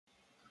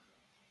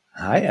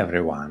Hi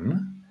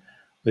everyone!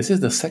 This is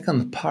the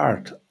second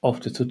part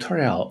of the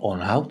tutorial on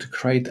how to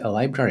create a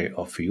library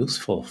of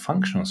useful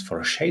functions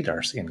for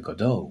shaders in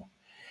Godot.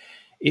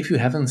 If you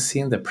haven't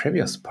seen the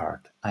previous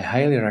part, I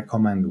highly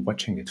recommend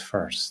watching it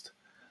first.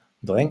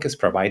 The link is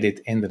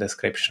provided in the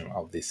description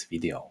of this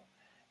video.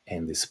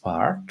 In this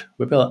part,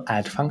 we will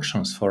add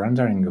functions for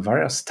rendering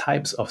various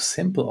types of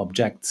simple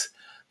objects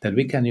that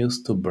we can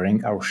use to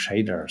bring our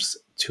shaders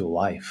to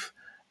life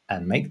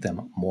and make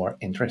them more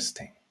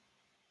interesting.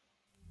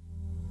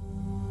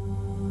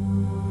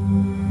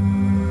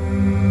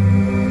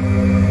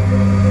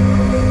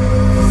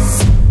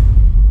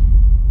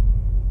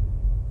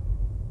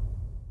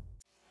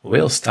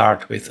 We'll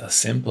start with a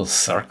simple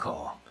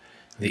circle.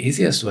 The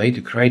easiest way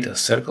to create a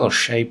circle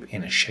shape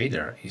in a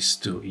shader is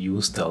to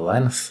use the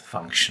length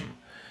function,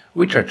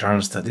 which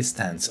returns the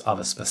distance of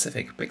a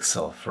specific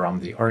pixel from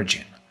the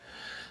origin.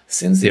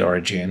 Since the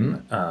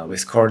origin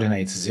with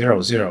coordinates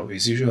 0, 0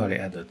 is usually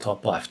at the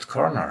top left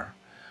corner,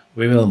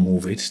 we will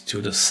move it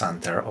to the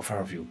center of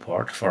our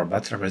viewport for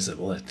better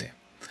visibility.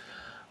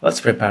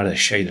 Let's prepare the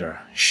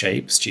shader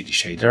Shapes GT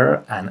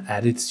shader and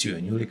add it to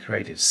a newly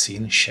created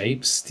scene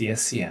Shapes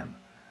TSCN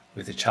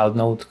with the child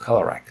node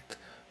ColorRect.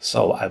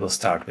 So I will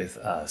start with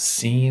a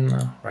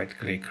scene,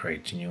 right-click,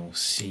 create new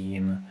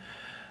scene,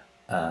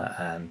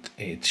 and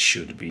it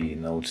should be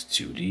node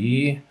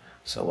 2D.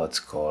 So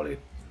let's call it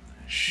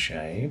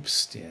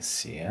Shapes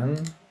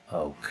TSCN.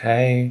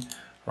 Okay,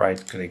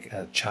 right-click,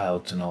 add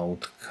child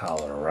node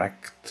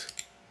ColorRect.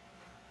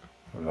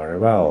 Very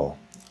well.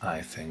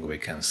 I think we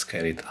can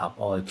scale it up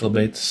a little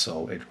bit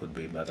so it would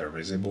be better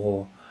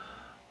visible.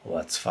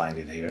 Let's find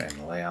it here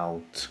in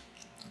layout.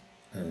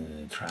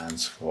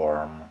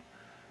 Transform,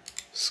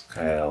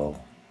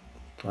 scale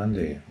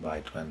 20 by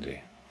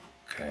 20.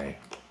 Okay,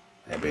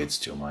 maybe it's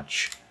too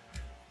much.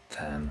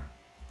 10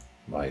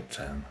 by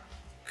 10.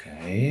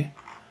 Okay,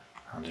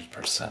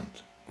 100%.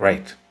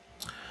 Great.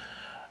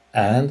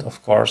 And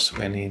of course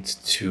we need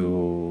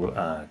to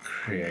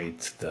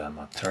create the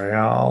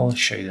material,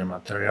 shader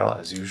material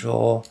as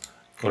usual.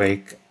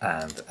 Click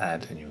and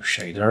add a new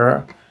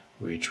shader,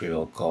 which we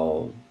will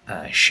call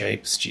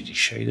Shapes GT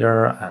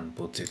shader, and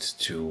put it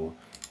to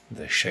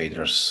the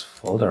shaders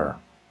folder.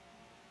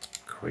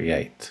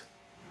 Create.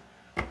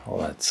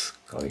 Let's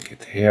click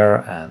it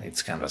here, and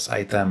it's canvas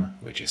item,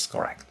 which is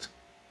correct.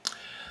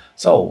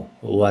 So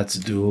let's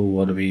do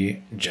what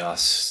we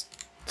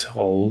just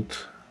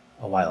told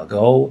a while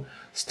ago.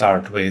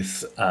 Start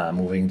with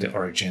moving the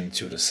origin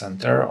to the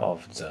center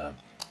of the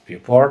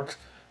viewport.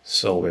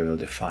 So we will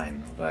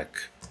define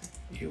vec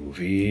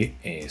UV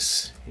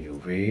is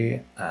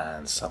UV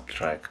and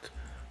subtract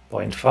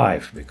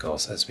 0.5,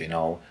 because as we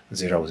know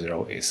 0,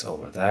 0 is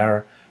over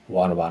there,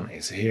 1, 1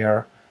 is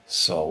here,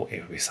 so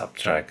if we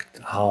subtract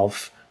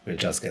half we'll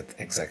just get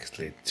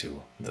exactly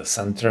to the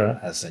center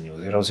as the new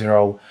 0,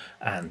 0,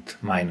 and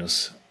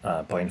minus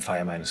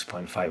 0.5 minus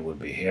 0.5 would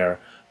be here,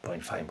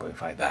 0.5,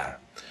 0.5 there.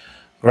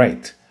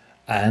 Great.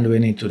 And we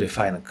need to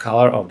define a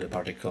color of the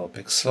particle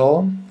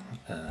pixel,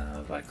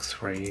 like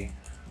 3.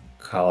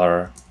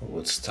 Color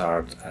would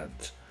start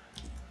at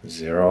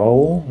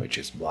 0, which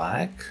is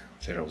black,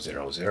 0,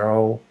 0,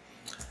 0.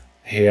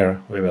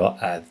 Here we will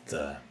add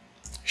the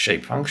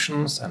shape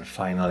functions, and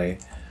finally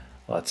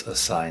let's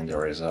assign the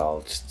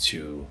result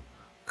to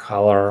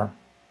color,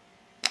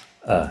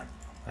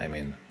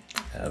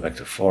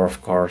 vector 4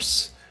 of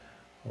course,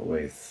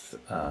 with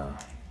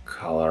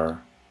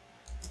color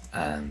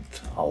and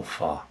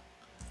alpha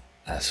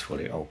as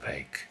fully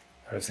opaque.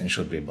 Everything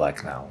should be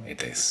black now.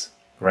 It is.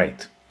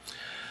 Great.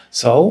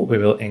 So we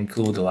will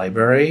include the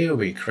library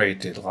we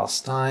created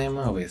last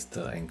time with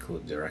the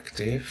include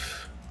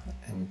directive.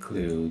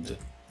 Include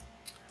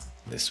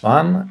this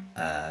one,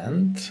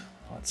 and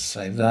let's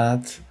save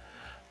that.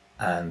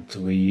 And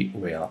we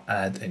will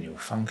add a new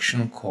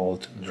function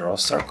called draw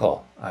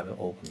circle. I will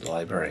open the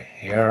library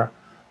here.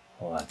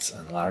 Let's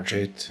enlarge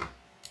it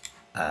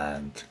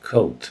and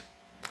code.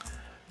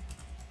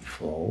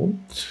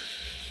 Float,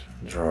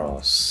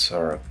 draw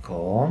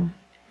circle,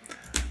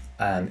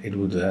 and it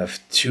would have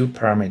two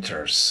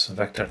parameters,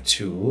 vector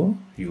 2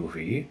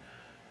 UV,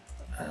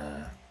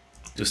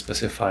 to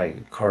specify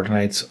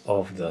coordinates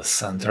of the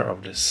center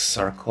of the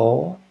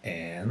circle,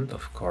 and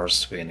of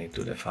course we need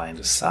to define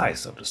the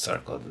size of the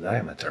circle, the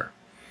diameter.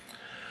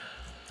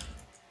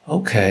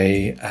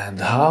 Okay,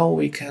 and how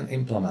we can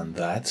implement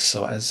that?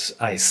 So as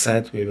I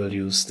said, we will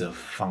use the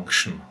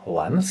function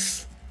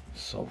length.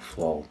 So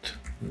float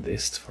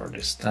dist for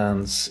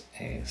distance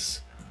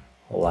is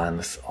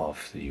length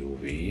of the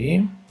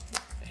UV,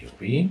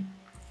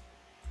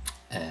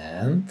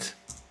 and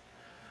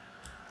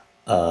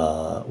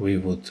we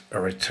would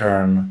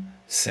return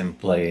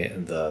simply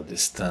the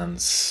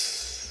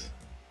distance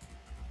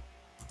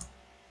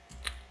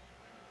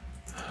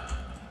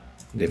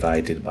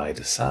divided by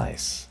the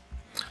size.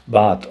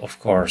 But of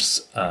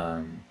course,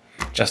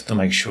 just to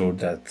make sure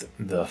that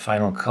the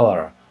final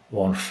color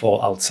won't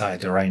fall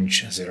outside the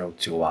range 0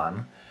 to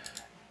 1,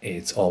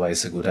 it's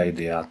always a good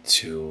idea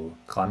to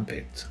clamp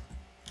it.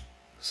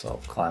 So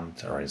clamp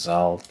the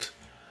result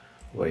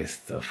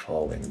with the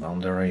following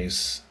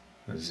boundaries: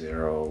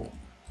 0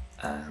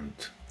 and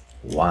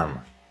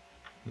 1.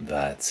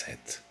 That's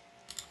it.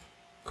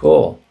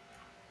 Cool.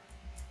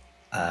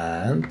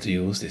 And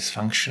use this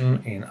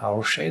function in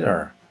our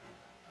shader.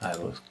 I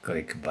will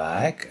click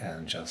back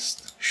and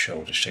just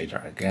show the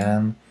shader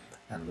again,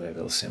 and we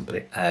will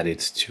simply add it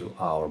to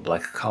our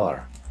black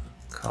color.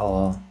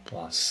 Color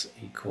plus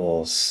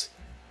equals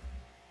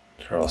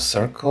draw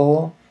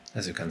circle.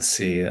 As you can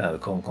see, the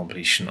cone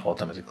completion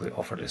automatically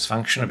offers this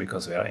function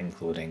because we are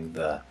including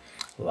the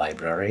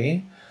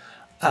library.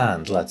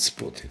 And let's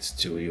put it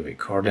to UV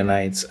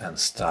coordinates and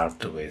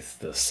start with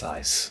the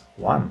size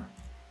 1.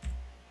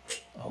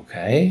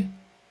 Okay.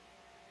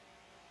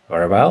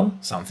 Very well,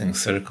 something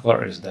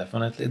circular is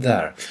definitely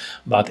there,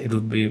 but it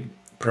would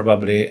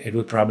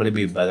probably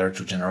be better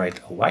to generate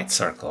a white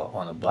circle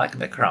on a black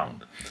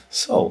background.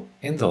 So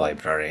in the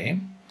library,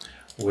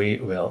 we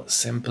will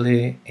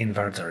simply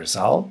invert the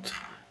result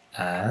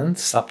and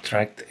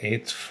subtract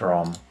it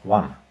from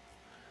 1.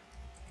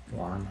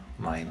 1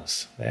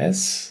 minus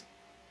this.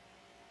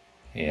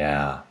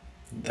 Yeah,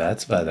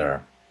 that's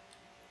better.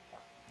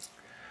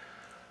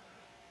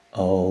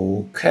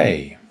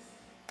 Okay.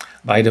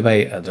 By the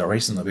way, the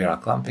reason we are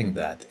clumping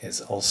that is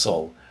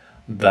also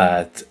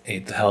that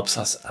it helps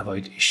us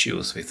avoid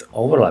issues with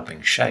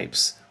overlapping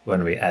shapes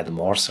when we add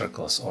more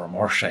circles or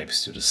more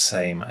shapes to the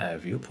same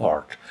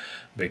viewport,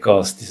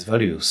 because these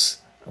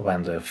values,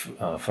 when the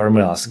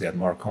formulas get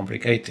more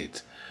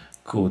complicated,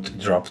 could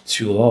drop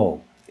too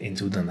low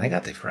into the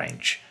negative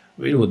range,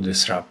 which would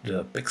disrupt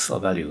the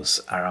pixel values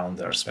around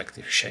the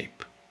respective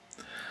shape.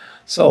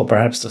 So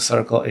perhaps the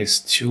circle is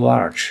too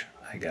large,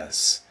 I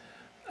guess,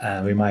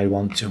 and we might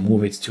want to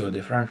move it to a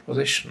different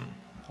position.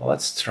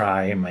 Let's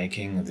try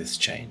making this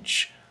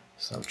change.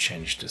 So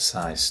change the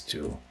size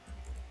to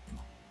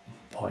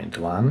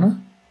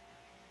 0.1.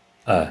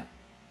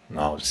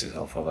 No, this is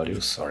alpha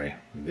value, sorry.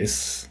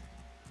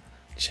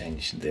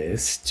 Change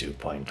this to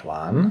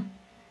 0.1.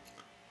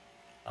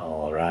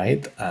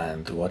 Alright,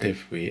 and what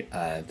if we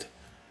add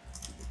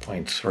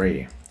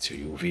 0.3 to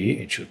UV?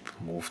 It should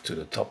move to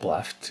the top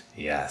left.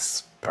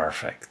 Yes,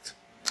 perfect.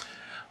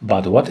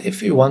 But what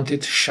if we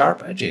wanted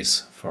sharp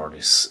edges for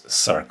this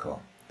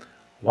circle?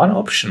 One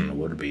option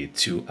would be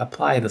to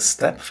apply the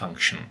step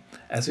function,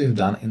 as we've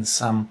done in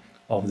some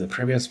of the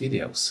previous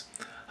videos.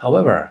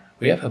 However,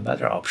 we have a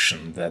better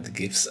option that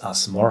gives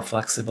us more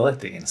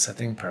flexibility in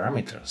setting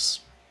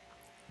parameters.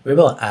 We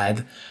will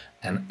add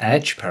an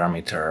edge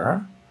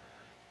parameter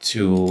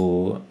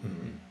to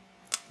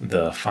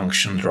the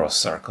function draw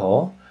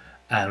circle,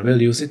 and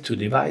we'll use it to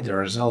divide the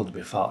result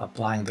without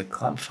applying the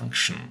clamp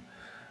function.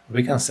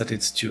 We can set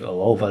it to a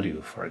low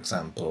value, for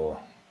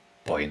example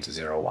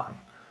 0.01.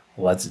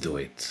 Let's do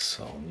it.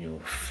 So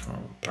new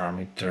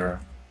parameter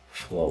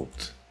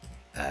float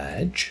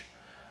edge,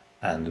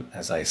 and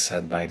as I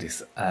said, by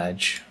this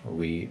edge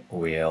we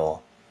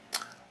will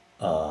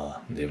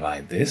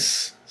divide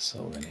this.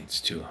 So we need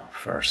to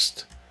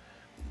first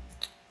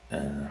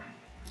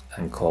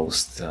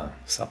enclose the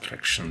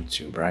subtraction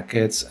to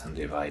brackets and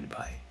divide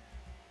by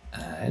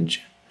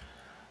edge.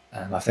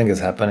 And nothing is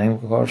happening,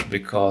 of course,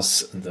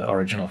 because the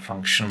original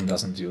function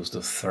doesn't use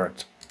the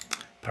third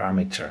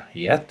parameter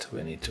yet.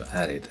 We need to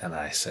add it, and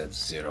I said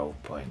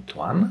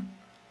 0.1.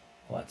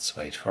 Let's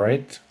wait for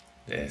it.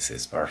 This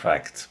is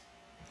perfect.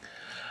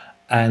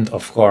 And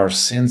of course,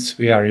 since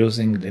we are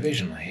using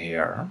division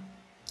here,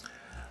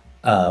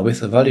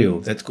 with a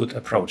value that could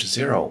approach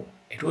 0,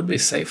 it would be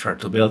safer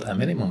to build a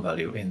minimum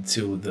value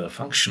into the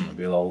function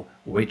below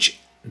which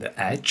the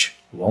edge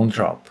won't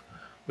drop.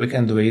 We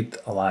can do it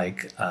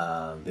like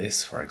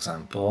this, for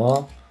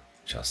example.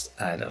 Just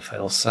add a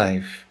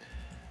failsafe.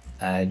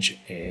 Edge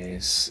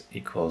is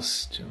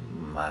equals to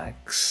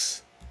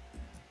max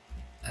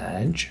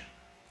edge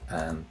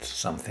and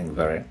something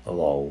very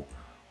low,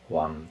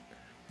 1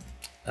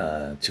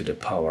 to the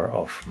power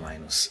of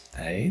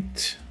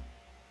 -8.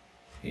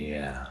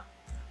 Yeah,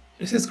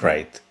 this is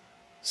great.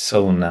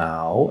 So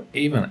now,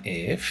 even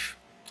if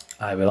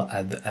I will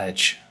add the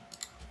edge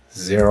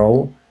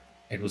 0,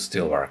 it will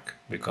still work,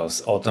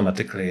 because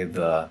automatically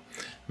the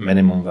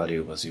minimum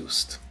value was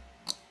used,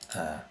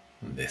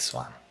 this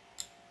one.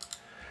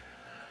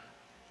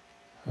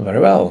 Very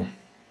well.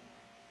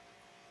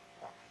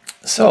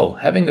 So,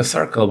 having a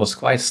circle was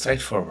quite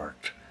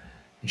straightforward.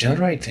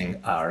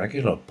 Generating a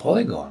regular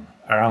polygon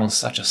around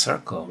such a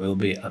circle will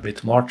be a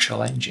bit more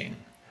challenging.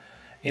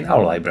 In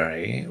our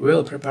library, we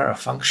will prepare a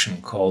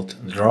function called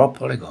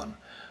drawPolygon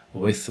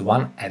with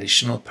one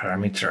additional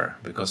parameter,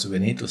 because we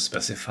need to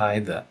specify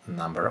the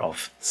number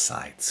of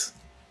sides.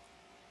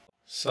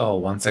 So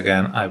once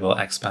again, I will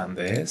expand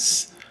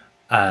this,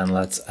 and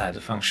let's add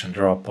the function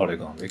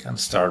drawPolygon. We can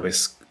start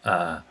with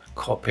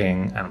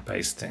copying and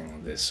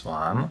pasting this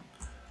one.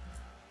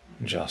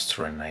 Just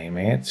rename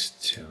it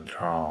to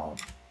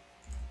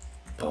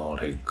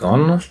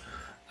drawPolygon,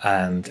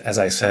 and as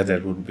I said, there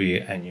would be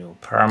a new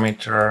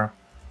parameter,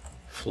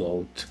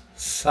 float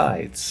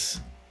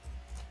sides.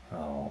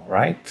 All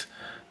right,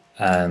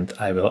 and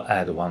I will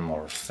add one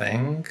more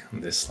thing,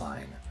 this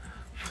line,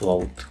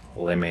 float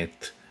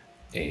limit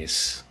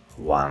is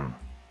 1.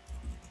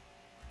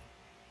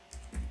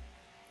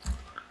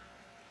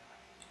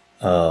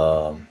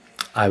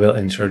 I will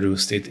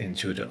introduce it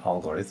into the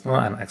algorithm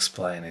and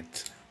explain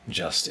it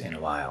just in a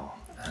while,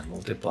 and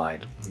multiply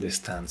the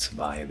distance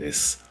by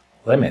this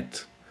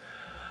limit.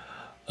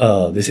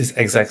 This is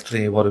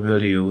exactly what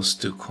we'll use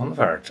to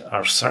convert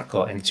our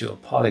circle into a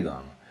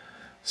polygon.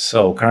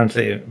 So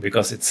currently,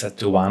 because it's set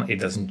to 1, it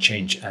doesn't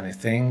change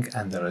anything,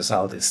 and the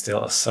result is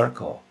still a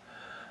circle.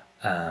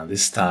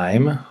 This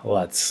time,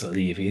 let's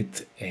leave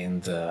it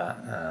in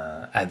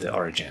the at the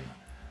origin.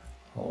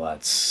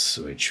 Let's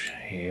switch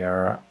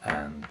here,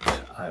 and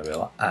I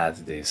will add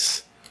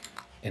this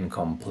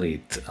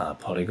incomplete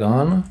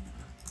polygon.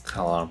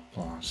 Color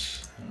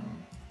plus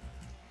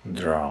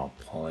draw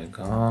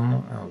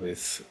polygon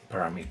with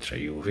parameter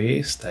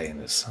UV, stay in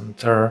the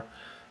center.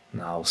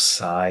 Now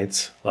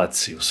sides,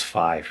 let's use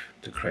 5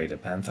 to create a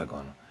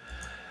pentagon.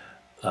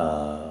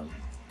 5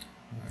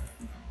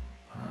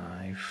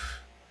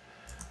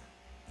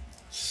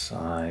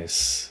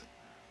 size,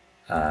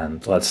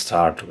 and let's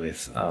start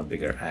with a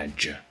bigger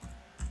edge,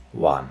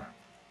 1.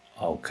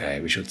 Okay,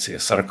 we should see a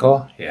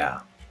circle. Yeah,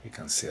 we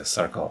can see a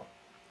circle.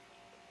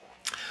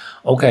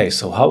 Okay,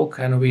 so how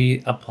can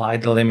we apply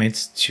the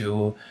limits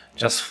to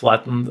just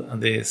flatten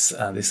these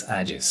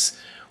edges?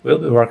 We'll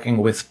be working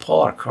with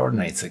polar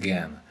coordinates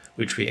again,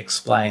 which we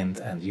explained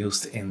and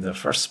used in the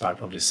first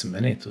part of this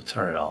mini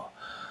tutorial.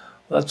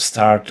 Let's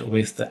start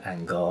with the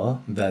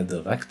angle that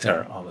the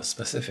vector of a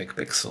specific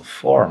pixel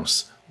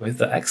forms with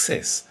the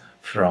axis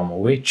from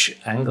which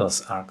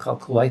angles are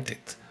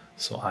calculated.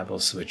 So I will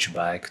switch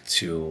back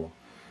to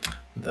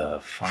the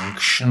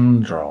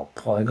function draw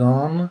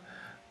polygon,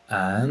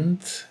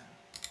 and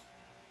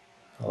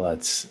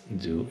let's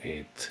do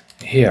it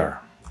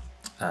here.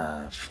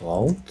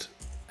 Float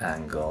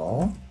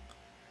angle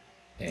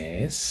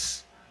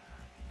is,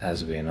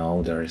 as we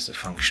know, there is the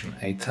function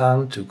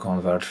eta to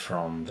convert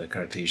from the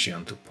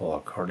Cartesian to polar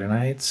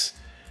coordinates,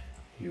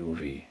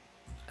 uv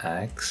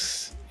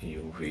x,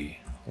 uv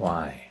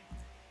y.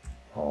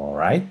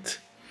 Alright,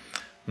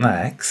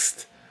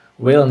 next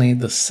we'll need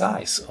the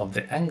size of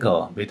the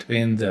angle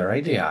between the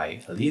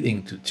radii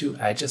leading to 2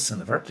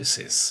 adjacent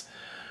vertices,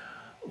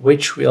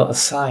 which we'll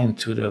assign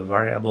to the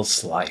variable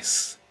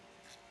slice,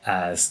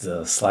 as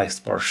the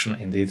sliced portion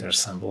indeed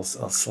resembles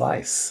a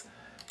slice.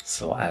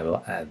 So I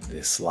will add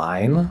this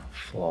line,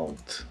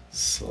 float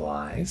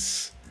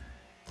slice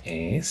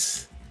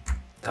is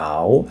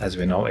tau. As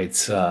we know,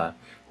 it's a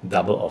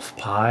double of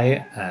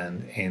pi,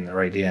 and in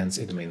radians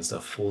it means the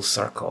full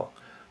circle,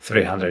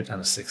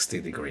 360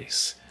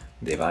 degrees,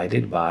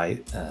 divided by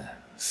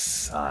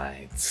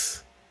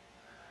sides.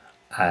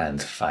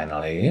 And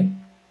finally,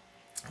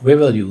 we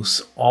will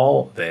use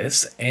all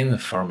this in a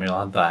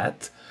formula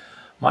that,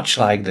 much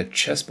like the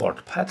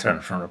chessboard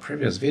pattern from the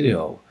previous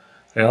video,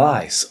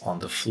 relies on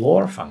the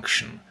floor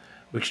function,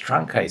 which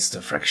truncates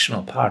the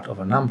fractional part of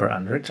a number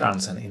and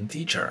returns an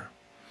integer.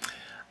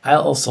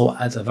 I'll also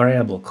add a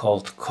variable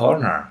called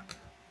corner,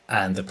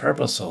 and the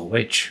purpose of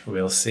which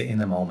we'll see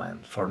in a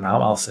moment. For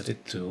now, I'll set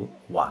it to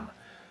 1.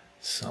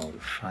 So the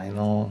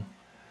final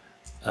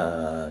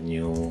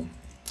new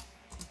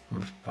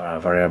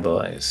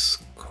variable is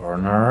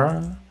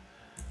corner.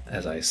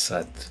 As I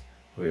said,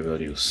 we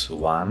will use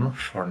 1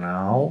 for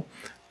now,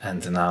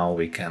 and now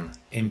we can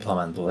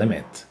implement the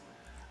limit.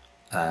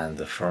 And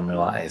the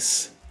formula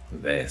is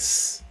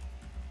this: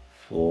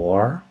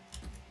 floor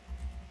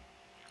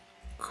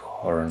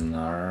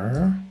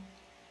corner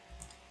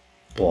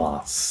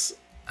plus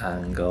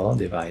angle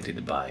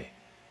divided by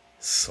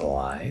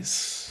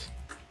slice,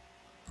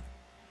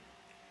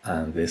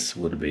 and this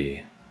would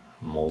be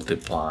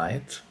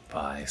multiplied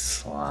by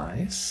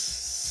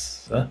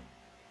slice.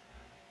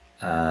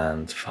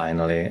 And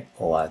finally,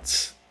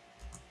 let's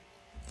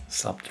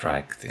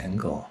subtract the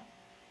angle.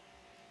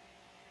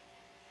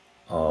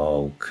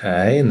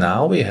 Okay,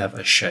 now we have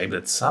a shape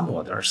that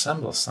somewhat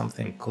resembles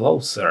something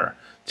closer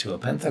to a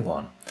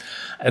pentagon,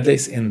 at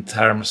least in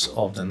terms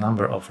of the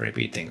number of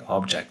repeating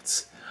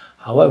objects.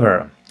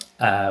 However,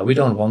 we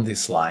don't want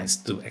these lines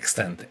to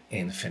extend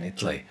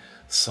infinitely,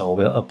 so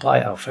we'll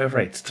apply our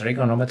favorite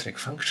trigonometric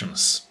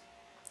functions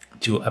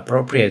to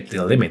appropriately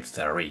limit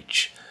their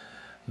reach.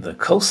 The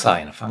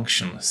cosine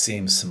function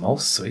seems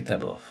most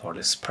suitable for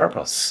this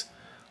purpose.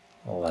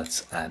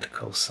 Let's add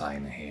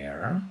cosine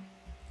here.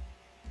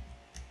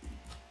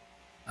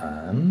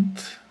 And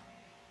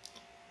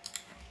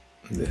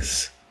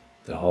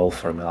the whole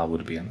formula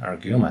would be an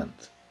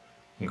argument.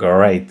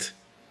 Great!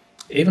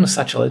 Even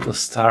such a little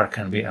star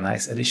can be a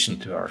nice addition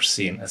to our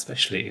scene,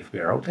 especially if we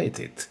rotate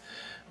it,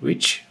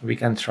 which we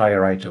can try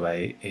right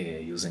away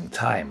using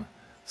time.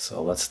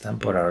 So let's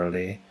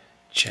temporarily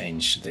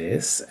change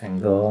this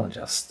angle,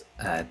 just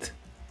add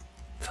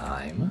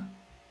time,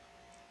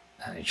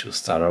 and it should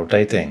start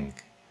rotating.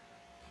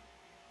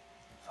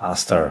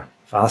 Faster,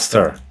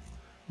 faster!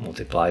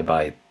 Multiply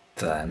by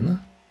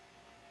 10.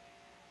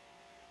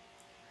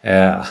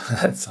 Yeah,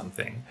 that's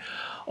something.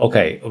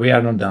 Okay, we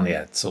are not done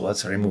yet, so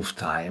let's remove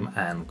time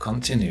and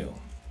continue.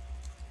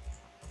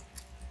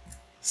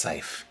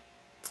 Save.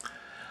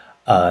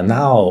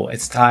 Now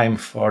it's time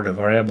for the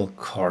variable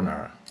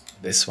corner,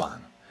 this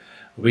one,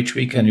 which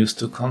we can use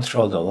to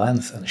control the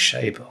length and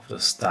shape of the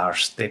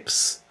star's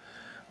tips.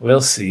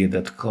 We'll see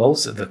that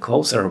the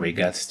closer we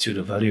get to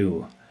the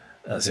value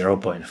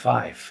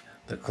 0.5,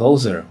 the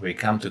closer we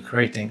come to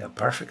creating a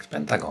perfect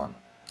pentagon.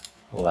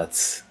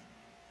 Let's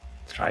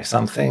try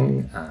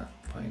something.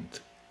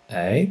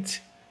 0.8.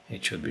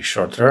 It should be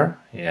shorter.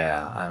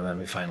 Yeah, and when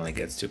we finally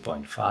get to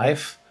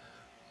 0.5,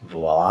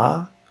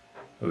 voila,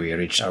 we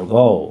reached our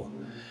goal.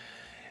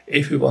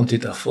 If we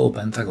wanted a full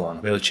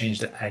pentagon, we'll change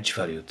the edge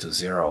value to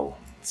 0.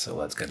 So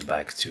let's get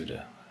back to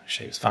the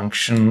shapes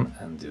function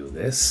and do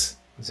this.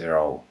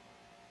 0.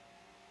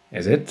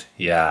 Is it?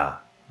 Yeah,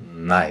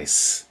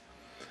 nice.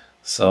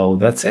 So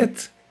that's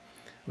it.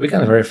 We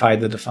can verify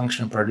that the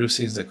function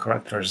produces the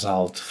correct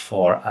result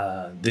for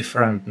a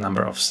different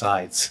number of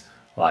sides,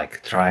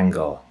 like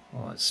triangle.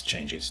 Let's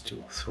change it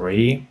to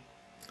 3.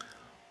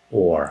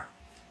 Or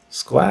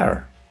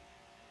square.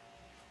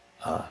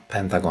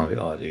 Pentagon we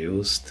already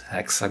used,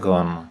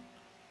 hexagon,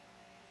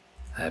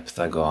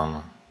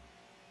 heptagon,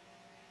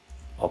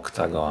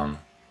 octagon,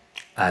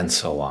 and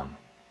so on.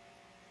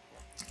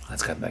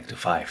 Let's get back to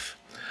 5.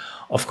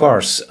 Of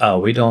course,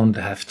 we don't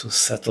have to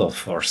settle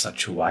for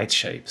such wide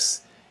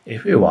shapes.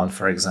 If we want,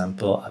 for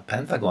example, a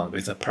pentagon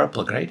with a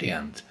purple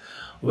gradient,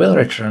 we'll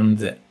return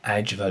the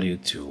edge value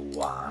to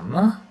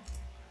 1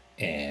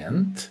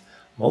 and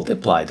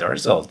multiply the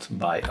result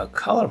by a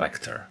color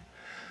vector.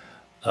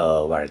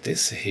 Where it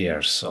is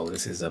here, so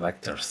this is the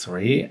vector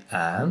 3,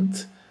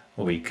 and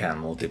we can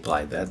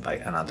multiply that by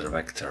another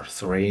vector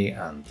 3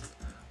 and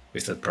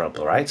with that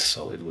purple, right?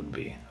 So it would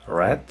be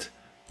red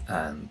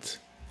and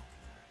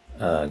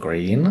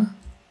green,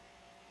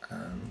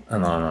 and,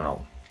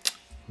 no,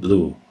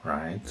 blue,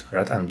 right?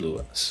 Red and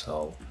blue.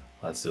 So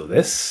let's do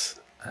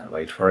this and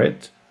wait for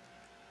it.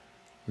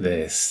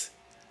 This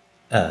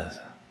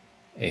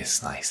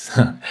is nice.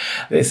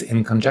 This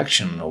in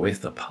conjunction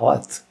with the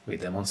palette we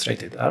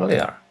demonstrated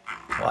earlier,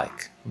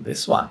 like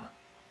this one.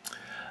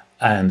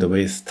 And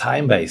with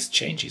time-based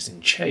changes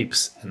in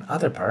shapes and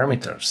other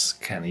parameters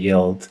can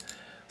yield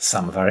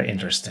some very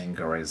interesting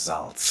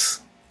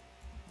results.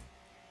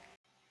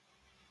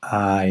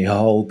 I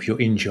hope you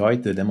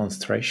enjoyed the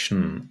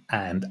demonstration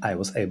and I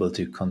was able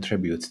to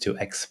contribute to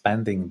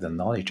expanding the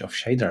knowledge of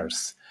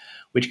shaders,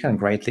 which can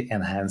greatly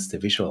enhance the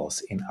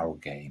visuals in our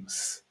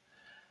games.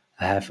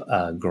 Have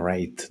a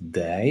great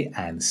day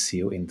and see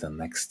you in the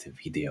next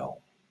video.